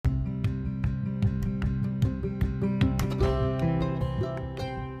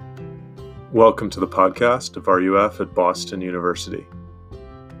Welcome to the podcast of RUF at Boston University.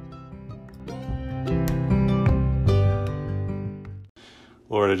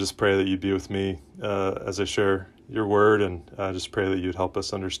 Lord, I just pray that you be with me as I share your word, and I just pray that you'd help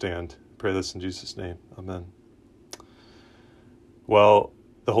us understand. I pray this in Jesus' name. Amen. Well,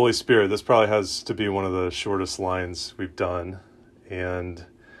 the Holy Spirit, this probably has to be one of the shortest lines we've done, and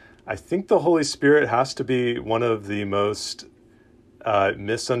I think the Holy Spirit has to be one of the most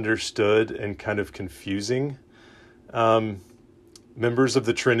misunderstood and kind of confusing members of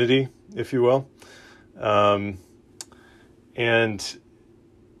the Trinity, if you will. And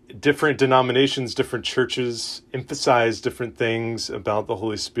different denominations, different churches emphasize different things about the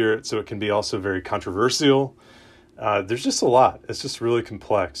Holy Spirit, so it can be also very controversial. There's just a lot. It's just really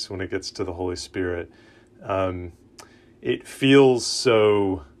complex when it gets to the Holy Spirit. It feels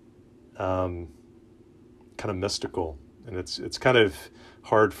so kind of mystical. And it's kind of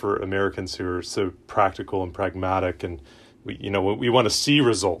hard for Americans who are so practical and pragmatic, and we want to see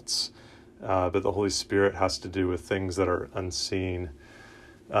results, but the Holy Spirit has to do with things that are unseen.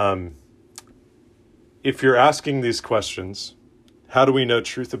 If you're asking these questions, how do we know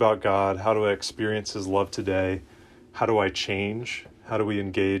truth about God? How do I experience His love today? How do I change? How do we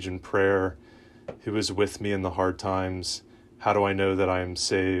engage in prayer? Who is with me in the hard times? How do I know that I am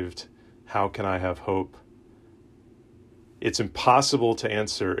saved? How can I have hope? It's impossible to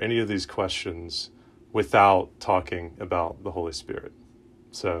answer any of these questions without talking about the Holy Spirit.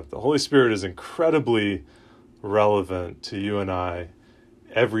 So the Holy Spirit is incredibly relevant to you and I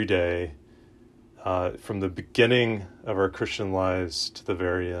every day, from the beginning of our Christian lives to the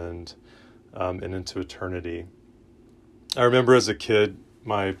very end, and into eternity. I remember as a kid,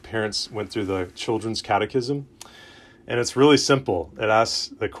 my parents went through the Children's Catechism, and it's really simple. It asks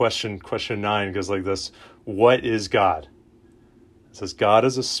the question 9 goes like this: what is God? It says, God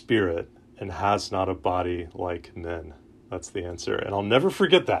is a spirit and has not a body like men. That's the answer. And I'll never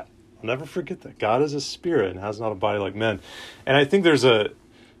forget that. God is a spirit and has not a body like men. And I think there's a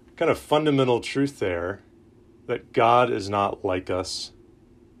kind of fundamental truth there, that God is not like us,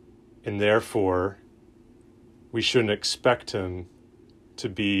 and therefore we shouldn't expect him to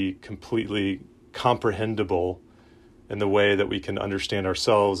be completely comprehensible in the way that we can understand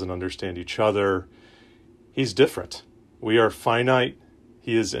ourselves and understand each other. He's different. We are finite.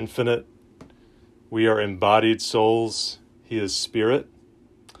 He is infinite. We are embodied souls. He is spirit.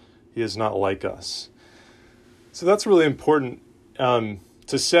 He is not like us. So that's really important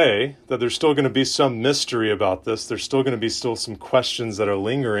to say, that there's still going to be some mystery about this. There's still going to be some questions that are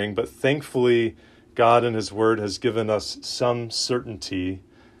lingering, but thankfully God in His Word has given us some certainty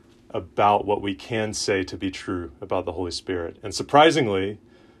about what we can say to be true about the Holy Spirit. And surprisingly,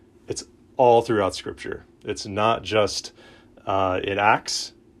 it's all throughout Scripture. It's not just in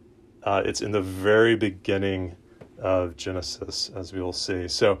Acts. It's in the very beginning of Genesis, as we will see.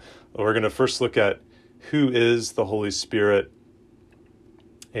 So we're going to first look at who is the Holy Spirit,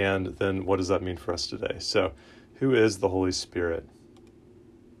 and then what does that mean for us today. So who is the Holy Spirit?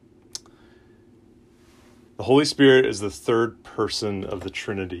 The Holy Spirit is the third person of the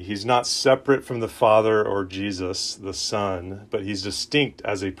Trinity. He's not separate from the Father or Jesus, the Son, but he's distinct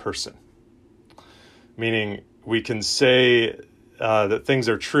as a person. Meaning we can say that things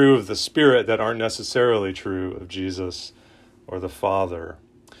are true of the Spirit that aren't necessarily true of Jesus or the Father.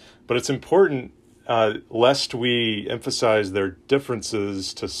 But it's important, lest we emphasize their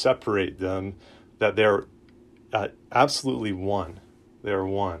differences to separate them, that they're absolutely one. They are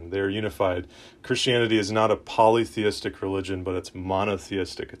one. They are unified. Christianity is not a polytheistic religion, but it's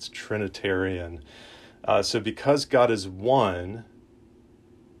monotheistic. It's Trinitarian. So because God is one,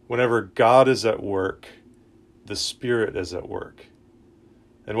 whenever God is at work, the Spirit is at work.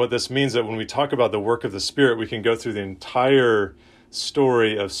 And what this means that when we talk about the work of the Spirit, we can go through the entire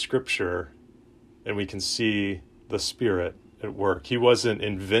story of Scripture and we can see the Spirit at work. He wasn't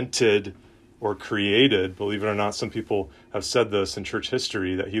invented or created. Believe it or not, some people have said this in church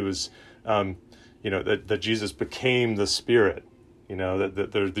history, that he was, that Jesus became the Spirit.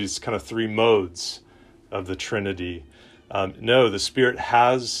 That there are these kind of three modes of the Trinity. No, the Spirit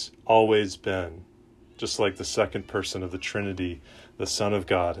has always been, just like the second person of the Trinity, the Son of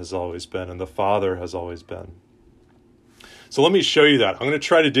God has always been, and the Father has always been. So let me show you that. I'm going to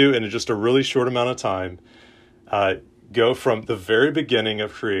try to do, in just a really short amount of time, go from the very beginning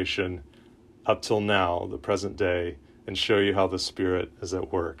of creation up till now, the present day, and show you how the Spirit is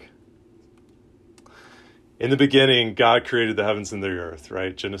at work. In the beginning, God created the heavens and the earth,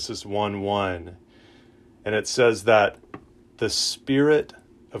 right? Genesis 1:1. And it says that the Spirit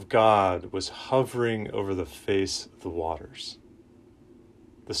of God was hovering over the face of the waters.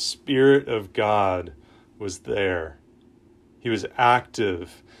 The Spirit of God was there. He was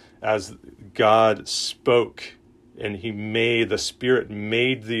active as God spoke, and the Spirit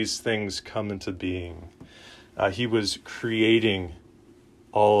made these things come into being. He was creating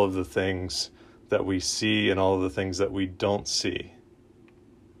all of the things that we see and all of the things that we don't see.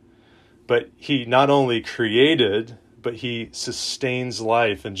 But he not only created, but he sustains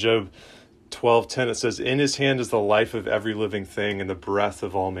life. In Job 12:10, it says, "In his hand is the life of every living thing and the breath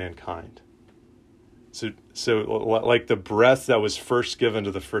of all mankind." So like the breath that was first given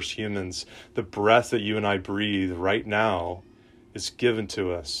to the first humans, the breath that you and I breathe right now is given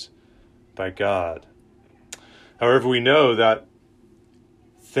to us by God. However, we know that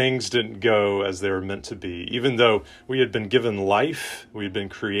things didn't go as they were meant to be. Even though we had been given life, we had been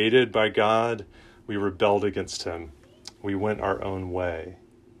created by God, we rebelled against him. We went our own way.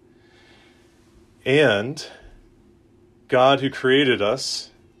 And God, who created us,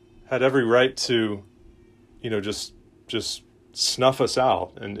 had every right to just snuff us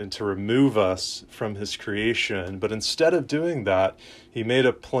out and to remove us from his creation. But instead of doing that, he made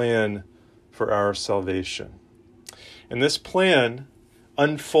a plan for our salvation. And this plan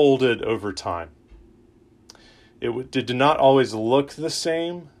unfolded over time. It did not always look the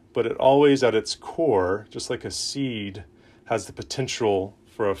same, but it always at its core, just like a seed has the potential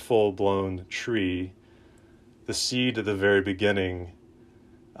for a full-blown tree, the seed at the very beginning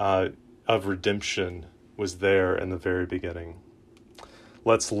of redemption was there in the very beginning.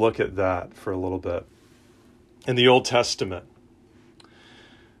 Let's look at that for a little bit. In the Old Testament,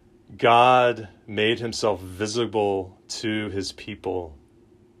 God made himself visible to his people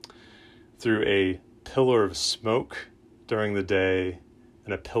through a pillar of smoke during the day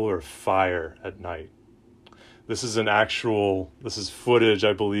and a pillar of fire at night. This is footage,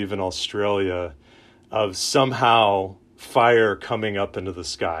 I believe, in Australia of somehow fire coming up into the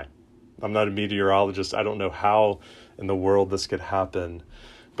sky. I'm not a meteorologist. I don't know how in the world this could happen,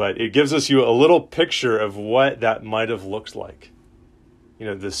 but it gives us a little picture of what that might have looked like.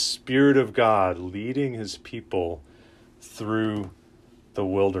 The Spirit of God leading his people through the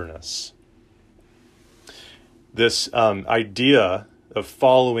wilderness. This idea of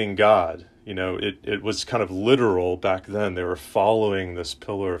following God, it was kind of literal back then. They were following this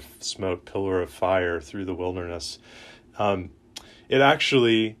pillar of smoke, pillar of fire through the wilderness. It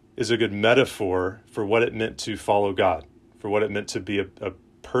actually is a good metaphor for what it meant to follow God, for what it meant to be a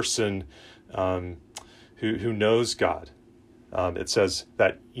person who knows God. It says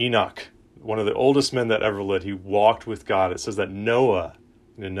that Enoch, one of the oldest men that ever lived, he walked with God. It says that Noah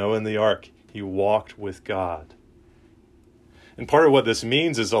in the ark, he walked with God. And part of what this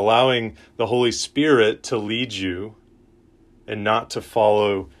means is allowing the Holy Spirit to lead you and not to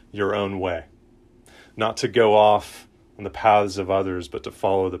follow your own way, not to go off on the paths of others, but to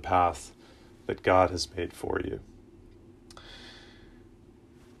follow the path that God has made for you.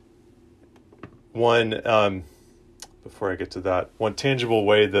 Before I get to that, one tangible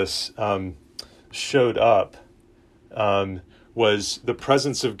way this showed up was the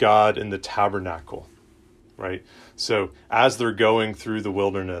presence of God in the tabernacle, right? So as they're going through the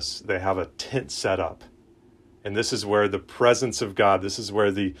wilderness, they have a tent set up. And this is where the presence of God, this is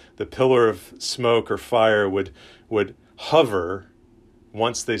where the pillar of smoke or fire would hover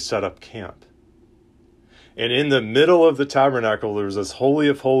once they set up camp. And in the middle of the tabernacle, there was this Holy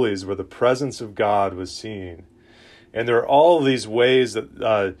of Holies where the presence of God was seen. And there are all these ways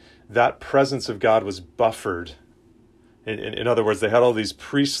that that presence of God was buffered. In other words, they had all these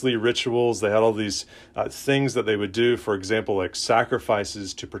priestly rituals. They had all these things that they would do, for example, like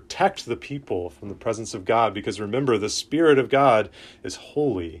sacrifices to protect the people from the presence of God. Because remember, the Spirit of God is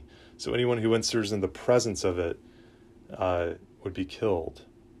holy. So anyone who enters in the presence of it would be killed.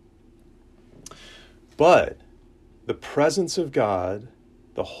 But the presence of God,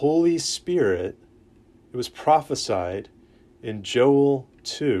 the Holy Spirit, it was prophesied in Joel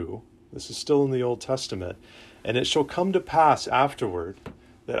 2. This is still in the Old Testament. And it shall come to pass afterward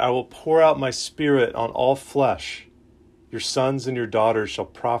that I will pour out my Spirit on all flesh. Your sons and your daughters shall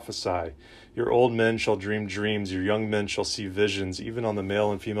prophesy. Your old men shall dream dreams. Your young men shall see visions. Even on the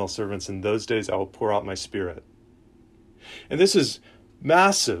male and female servants in those days I will pour out my Spirit. And this is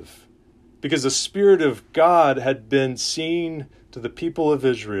massive because the Spirit of God had been seen to the people of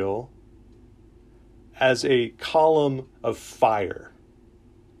Israel as a column of fire.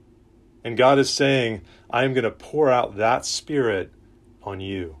 And God is saying, I am going to pour out that Spirit on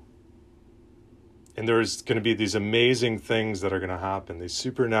you. And there's going to be these amazing things that are going to happen, these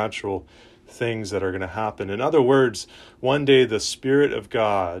supernatural things that are going to happen. In other words, one day the Spirit of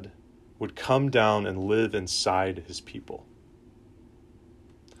God would come down and live inside his people.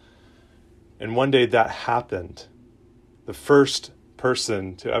 And one day that happened. The first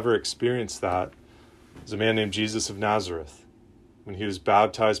person to ever experience that was a man named Jesus of Nazareth. When he was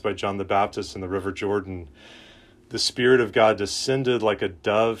baptized by John the Baptist in the River Jordan, the Spirit of God descended like a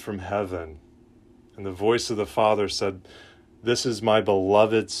dove from heaven, and the voice of the Father said, "This is my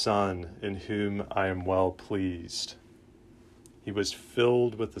beloved Son, in whom I am well pleased." He was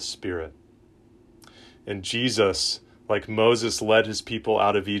filled with the Spirit. And Jesus, like Moses led his people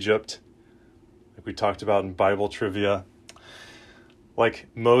out of Egypt, like we talked about in Bible trivia, like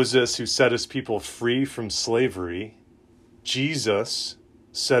Moses who set his people free from slavery, Jesus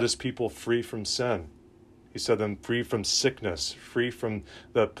set his people free from sin. He set them free from sickness, free from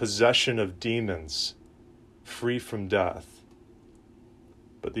the possession of demons, free from death.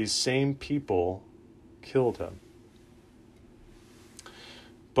 But these same people killed him.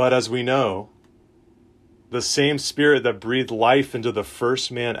 But as we know, the same Spirit that breathed life into the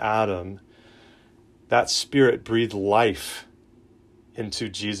first man, Adam, that Spirit breathed life into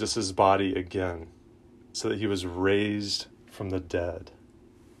Jesus' body again, so that he was raised from the dead.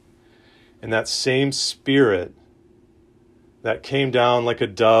 And that same Spirit that came down like a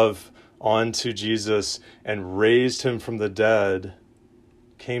dove onto Jesus and raised him from the dead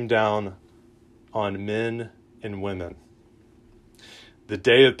came down on men and women. The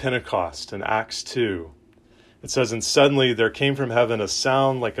day of Pentecost in Acts 2, it says, "And suddenly there came from heaven a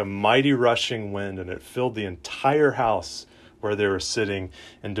sound like a mighty rushing wind, and it filled the entire house where they were sitting,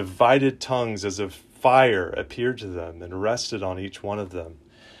 and divided tongues as of fire appeared to them and rested on each one of them.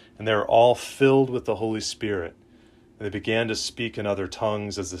 And they were all filled with the Holy Spirit, and they began to speak in other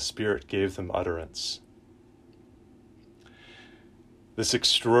tongues as the Spirit gave them utterance." This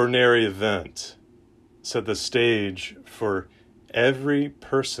extraordinary event set the stage for every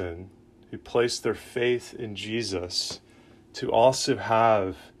person who placed their faith in Jesus to also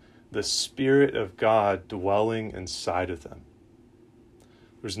have the Spirit of God dwelling inside of them.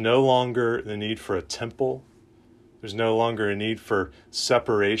 There's no longer the need for a temple. There's no longer a need for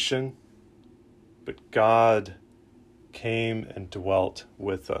separation. But God came and dwelt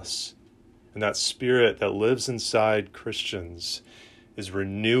with us. And that Spirit that lives inside Christians is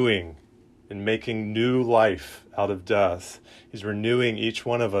renewing and making new life out of death. He's renewing each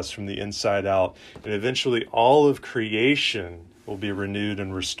one of us from the inside out. And eventually all of creation will be renewed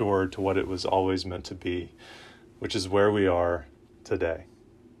and restored to what it was always meant to be, which is where we are today.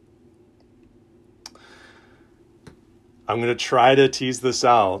 I'm going to try to tease this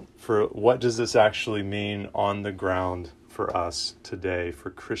out for what does this actually mean on the ground for us today, for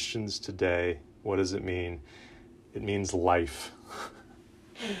Christians today. What does it mean? It means life.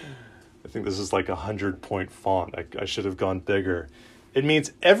 I think this is like 100-point font. I should have gone bigger. It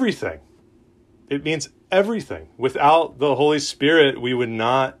means everything. It means everything. Without the Holy Spirit, we would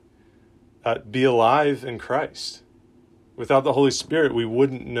not be alive in Christ. Without the Holy Spirit, we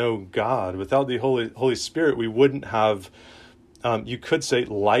wouldn't know God. Without the Holy Spirit, we wouldn't have, you could say,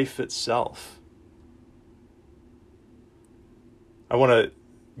 life itself. I want to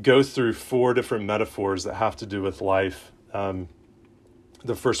go through 4 different metaphors that have to do with life.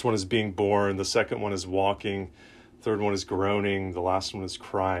 The first one is being born. The second one is walking. The third one is groaning. The last one is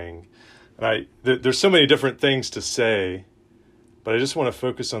crying. And there's so many different things to say, but I just want to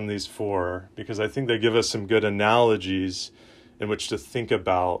focus on these 4 because I think they give us some good analogies in which to think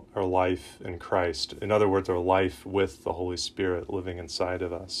about our life in Christ. In other words, our life with the Holy Spirit living inside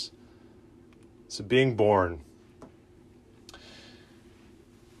of us. So being born.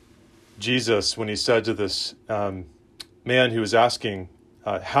 Jesus, when he said to this man who was asking,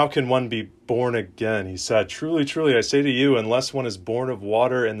 how can one be born again? He said, "Truly, truly, I say to you, unless one is born of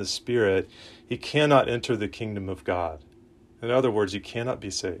water and the Spirit, he cannot enter the kingdom of God." In other words, you cannot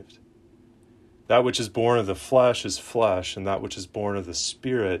be saved. That which is born of the flesh is flesh, and that which is born of the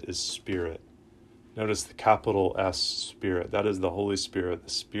Spirit is spirit. Notice the capital S, Spirit. That is the Holy Spirit, the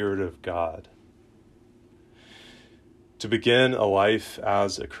Spirit of God. To begin a life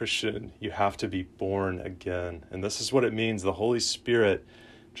as a Christian, you have to be born again. And this is what it means. The Holy Spirit,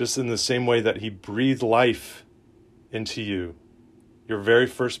 just in the same way that he breathed life into you, your very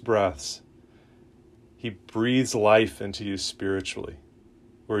first breaths, he breathes life into you spiritually,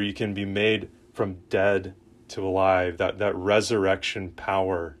 where you can be made from dead to alive. That resurrection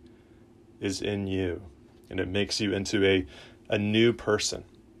power is in you, and it makes you into a new person,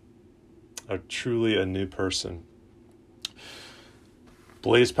 truly a new person.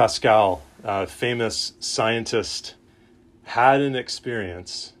 Blaise Pascal, a famous scientist, had an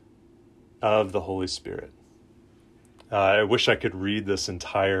experience of the Holy Spirit. I wish I could read this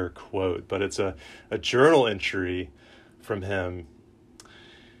entire quote, but it's a journal entry from him.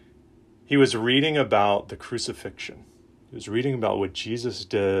 he was reading about the crucifixion. He was reading about what Jesus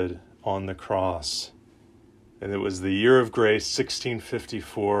did on the cross. And it was the year of grace,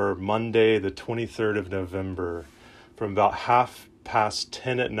 1654, Monday, the 23rd of November, from about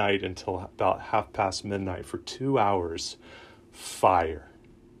 10:30 at night until about midnight, for 2 hours, fire.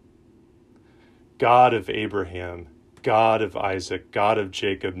 God of Abraham, God of Isaac, God of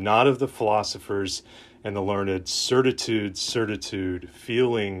Jacob, not of the philosophers and the learned, certitude,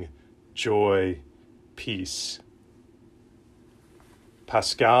 feeling, joy, peace.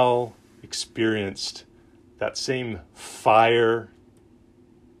 Pascal experienced that same fire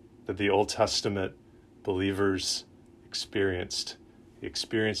that the Old Testament believers experienced. He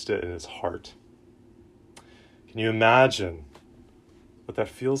experienced it in his heart. Can you imagine what that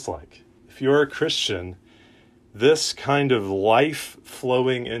feels like? If you're a Christian, this kind of life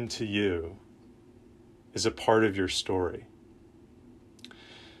flowing into you is a part of your story.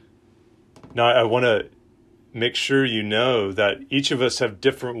 Now, I want to make sure you know that each of us have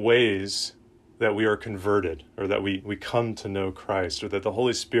different ways that we are converted, or that we come to know Christ, or that the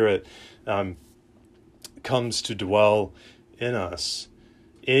Holy Spirit comes to dwell in us.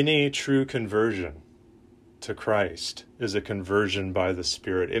 Any true conversion to Christ is a conversion by the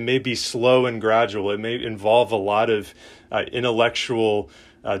Spirit. It may be slow and gradual. It may involve a lot of intellectual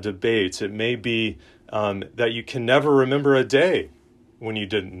debates. It may be that you can never remember a day when you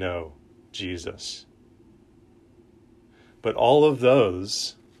didn't know Jesus. But all of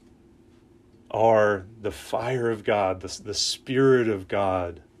those are the fire of God, the Spirit of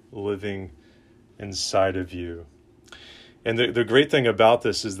God living inside of you. And the great thing about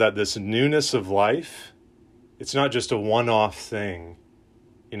this is that this newness of life, it's not just a one-off thing.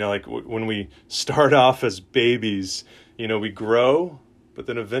 You know, like when we start off as babies, you know, we grow, but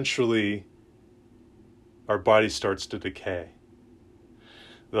then eventually our body starts to decay.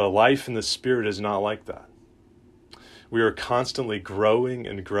 The life in the Spirit is not like that. We are constantly growing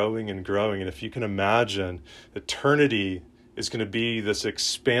and growing and growing. And if you can imagine, eternity is going to be this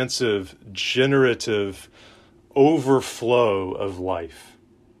expansive, generative overflow of life.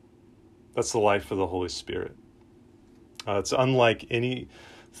 That's the life of the Holy Spirit. It's unlike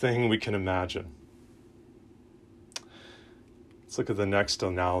anything we can imagine. Let's look at the next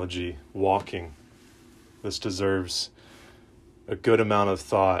analogy, walking. This deserves a good amount of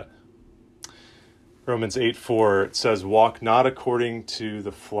thought. Romans 8:4, it says, walk not according to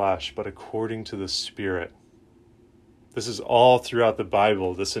the flesh, but according to the Spirit. This is all throughout the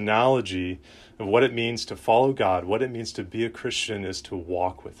Bible. This analogy of what it means to follow God, what it means to be a Christian, is to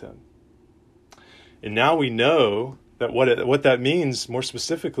walk with Him. And now we know that what that means more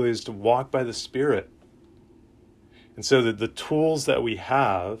specifically is to walk by the Spirit. And so the tools that we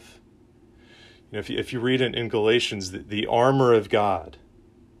have, you know, if you read in Galatians, the armor of God,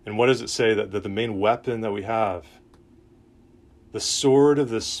 and what does it say that the main weapon that we have? The sword of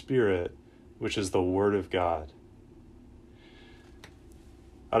the Spirit, which is the Word of God.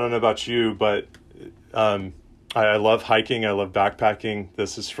 I don't know about you, but I love hiking. I love backpacking.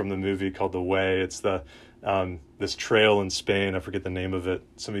 This is from the movie called The Way. It's this trail in Spain. I forget the name of it.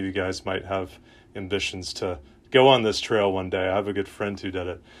 Some of you guys might have ambitions to go on this trail one day. I have a good friend who did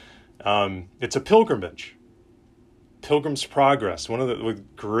it. It's a pilgrimage. Pilgrim's Progress, one of the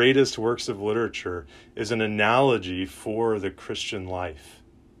greatest works of literature, is an analogy for the Christian life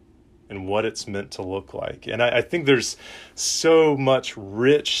and what it's meant to look like. And I think there's so much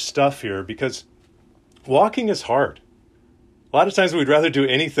rich stuff here because walking is hard. A lot of times we'd rather do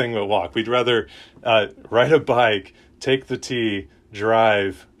anything but walk. We'd rather ride a bike, take the T,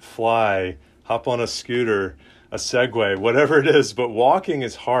 drive, fly, hop on a scooter, a Segway, whatever it is. But walking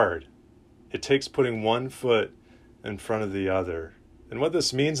is hard. It takes putting one foot in front of the other. And what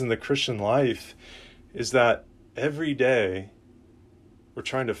this means in the Christian life is that every day we're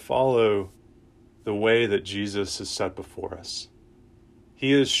trying to follow the way that Jesus has set before us.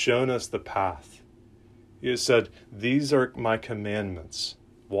 He has shown us the path. He has said, these are my commandments,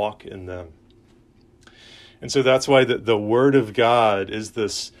 walk in them. And so that's why the Word of God is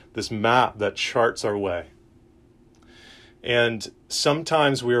this map that charts our way. And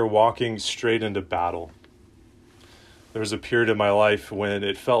sometimes we are walking straight into battle. There was a period in my life when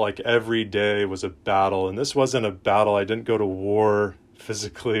it felt like every day was a battle. And this wasn't a battle. I didn't go to war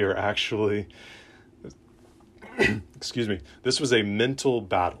physically or actually. Excuse me. This was a mental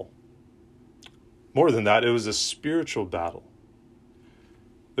battle. More than that, it was a spiritual battle.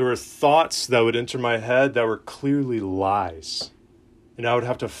 There were thoughts that would enter my head that were clearly lies. And I would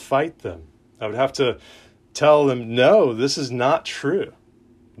have to fight them. I would have to tell them, no, this is not true.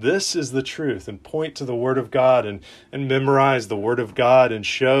 This is the truth, and point to the Word of God and memorize the Word of God and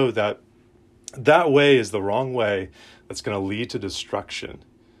show that That way is the wrong way that's going to lead to destruction.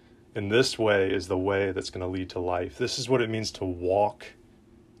 And this way is the way that's going to lead to life. This is what it means to walk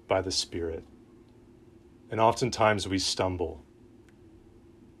by the Spirit. And oftentimes we stumble.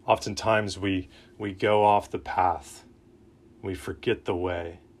 Oftentimes we go off the path. We forget the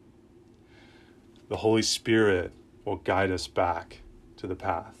way. The Holy Spirit will guide us back to the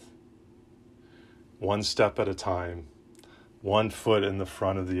path. One step at a time, one foot in the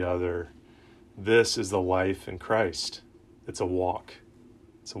front of the other. This is the life in Christ. It's a walk.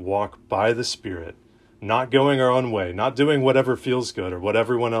 It's a walk by the Spirit, not going our own way, not doing whatever feels good or what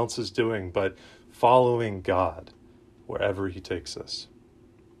everyone else is doing, but following God wherever He takes us.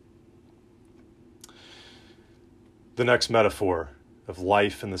 The next metaphor of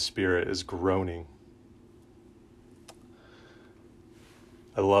life in the Spirit is groaning.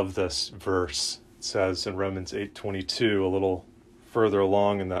 I love this verse. It says in Romans 8:22, a little further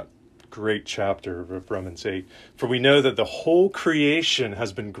along in that great chapter of Romans 8, "For we know that the whole creation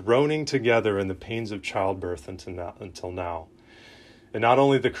has been groaning together in the pains of childbirth until now. And not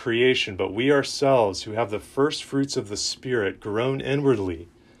only the creation, but we ourselves who have the first fruits of the Spirit groan inwardly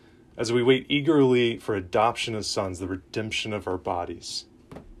as we wait eagerly for adoption as sons, the redemption of our bodies."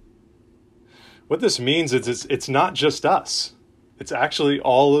 What this means is it's not just us. It's actually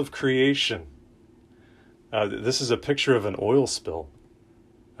all of creation. This is a picture of an oil spill.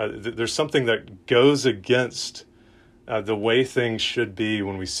 There's something that goes against the way things should be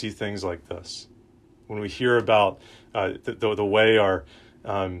when we see things like this. When we hear about the way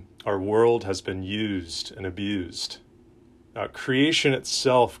our world has been used and abused. Creation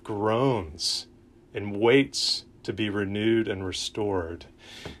itself groans and waits to be renewed and restored.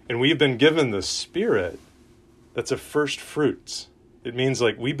 And we've been given the Spirit that's a first fruits. It means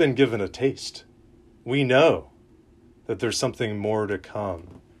like we've been given a taste. We know that there's something more to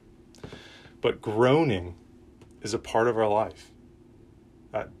come. But groaning is a part of our life.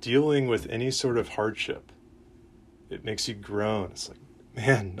 Dealing with any sort of hardship, it makes you groan. It's like,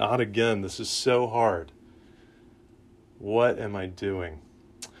 man, not again. This is so hard. What am I doing?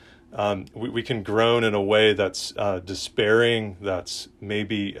 We can groan in a way that's despairing, that's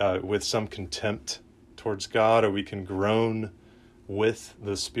maybe with some contempt towards God, or we can groan with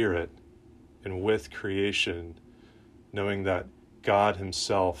the Spirit and with creation, knowing that God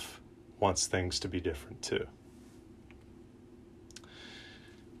Himself wants things to be different too.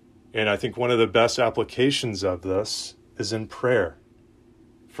 And I think one of the best applications of this is in prayer.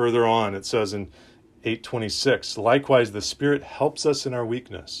 Further on, it says in 8:26, "Likewise, the Spirit helps us in our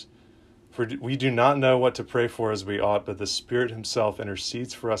weakness. For we do not know what to pray for as we ought, but the Spirit Himself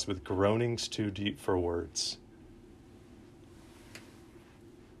intercedes for us with groanings too deep for words."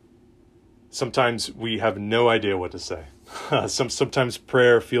 Sometimes we have no idea what to say. Sometimes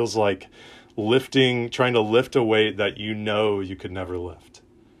prayer feels like trying to lift a weight that you know you could never lift.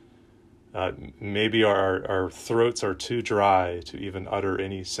 Maybe our throats are too dry to even utter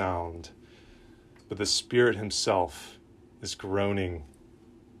any sound. But the Spirit Himself is groaning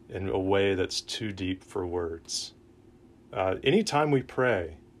in a way that's too deep for words. Anytime we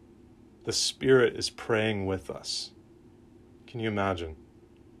pray, the Spirit is praying with us. Can you imagine?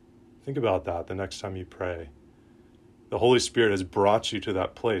 Think about that the next time you pray. The Holy Spirit has brought you to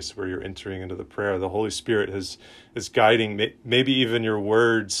that place where you're entering into the prayer. The Holy Spirit is guiding maybe even your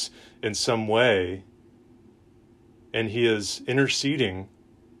words in some way, and He is interceding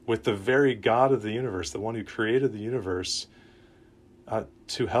with the very God of the universe, the one who created the universe,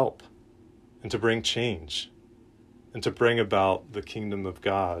 to help and to bring change and to bring about the kingdom of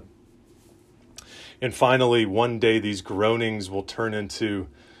God. And finally, one day these groanings will turn into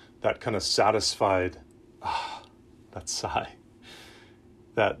that kind of satisfied, that sigh.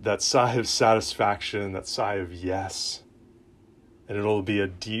 That sigh of satisfaction, that sigh of yes. And it'll be a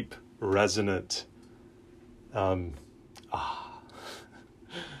deep, resonant,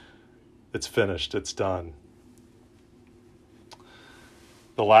 it's finished, it's done.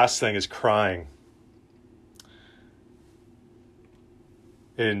 The last thing is crying.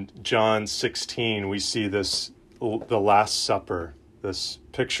 In John 16, we see this, the Last Supper, this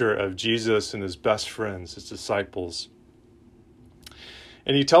picture of Jesus and His best friends, His disciples.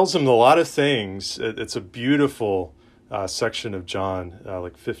 And He tells them a lot of things. It's a beautiful section of John,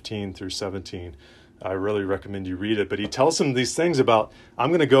 like 15 through 17. I really recommend you read it. But He tells them these things about, I'm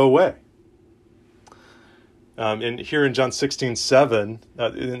going to go away. And here in John 16:7,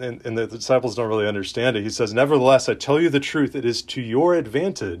 and the disciples don't really understand it, He says, "Nevertheless, I tell you the truth, it is to your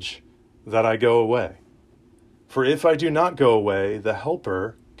advantage that I go away. For if I do not go away, the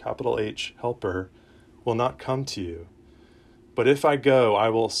Helper," capital H, Helper, "will not come to you. But if I go, I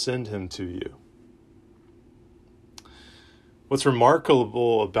will send Him to you." What's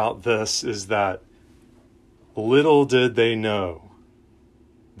remarkable about this is that little did they know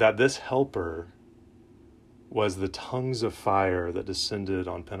that this helper was the tongues of fire that descended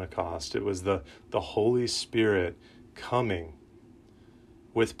on Pentecost. It was the Holy Spirit coming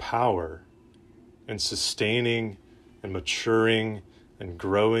with power and sustaining and maturing and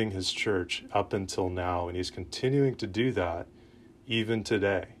growing his church up until now. And he's continuing to do that even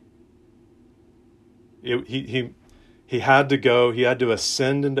today. He had to go, he had to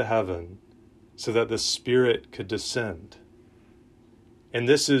ascend into heaven so that the Spirit could descend. And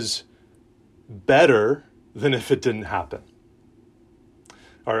this is better than if it didn't happen.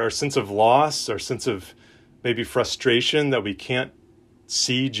 Our sense of loss, our sense of maybe frustration that we can't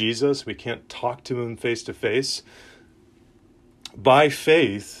see Jesus, we can't talk to him face to face. By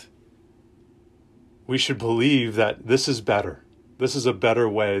faith, we should believe that this is better. This is a better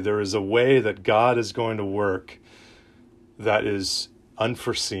way. There is a way that God is going to work that is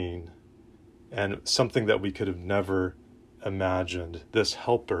unforeseen and something that we could have never imagined. This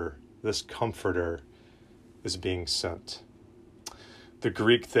helper, this comforter is being sent. The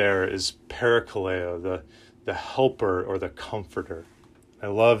Greek there is parakaleo, the helper or the comforter. I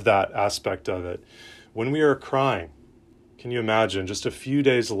love that aspect of it. When we are crying, can you imagine just a few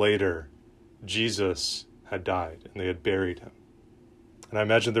days later, Jesus had died and they had buried him. And I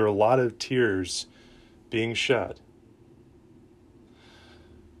imagine there were a lot of tears being shed.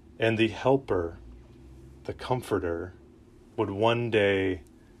 And the helper, the comforter, would one day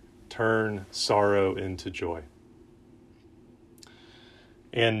turn sorrow into joy.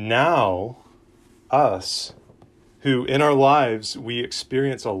 And now, us, who in our lives, we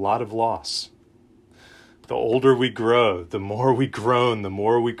experience a lot of loss. The older we grow, the more we groan, the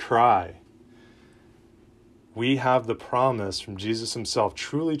more we cry. We have the promise from Jesus himself,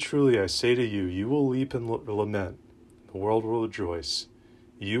 truly, truly, I say to you, you will weep and lament, the world will rejoice.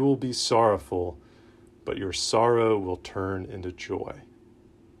 You will be sorrowful, but your sorrow will turn into joy.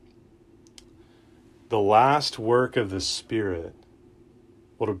 The last work of the Spirit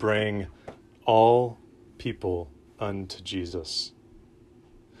will to bring all people unto Jesus.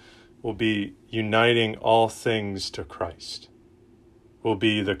 Will be uniting all things to Christ. Will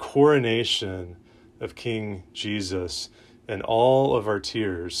be the coronation of King Jesus, and all of our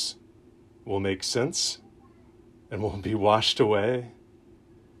tears will make sense and will be washed away.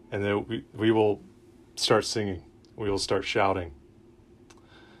 And then we will start singing. We will start shouting.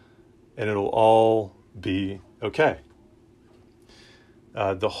 And it'll all be okay.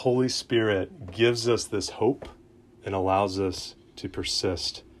 The Holy Spirit gives us this hope and allows us to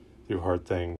persist through hard things.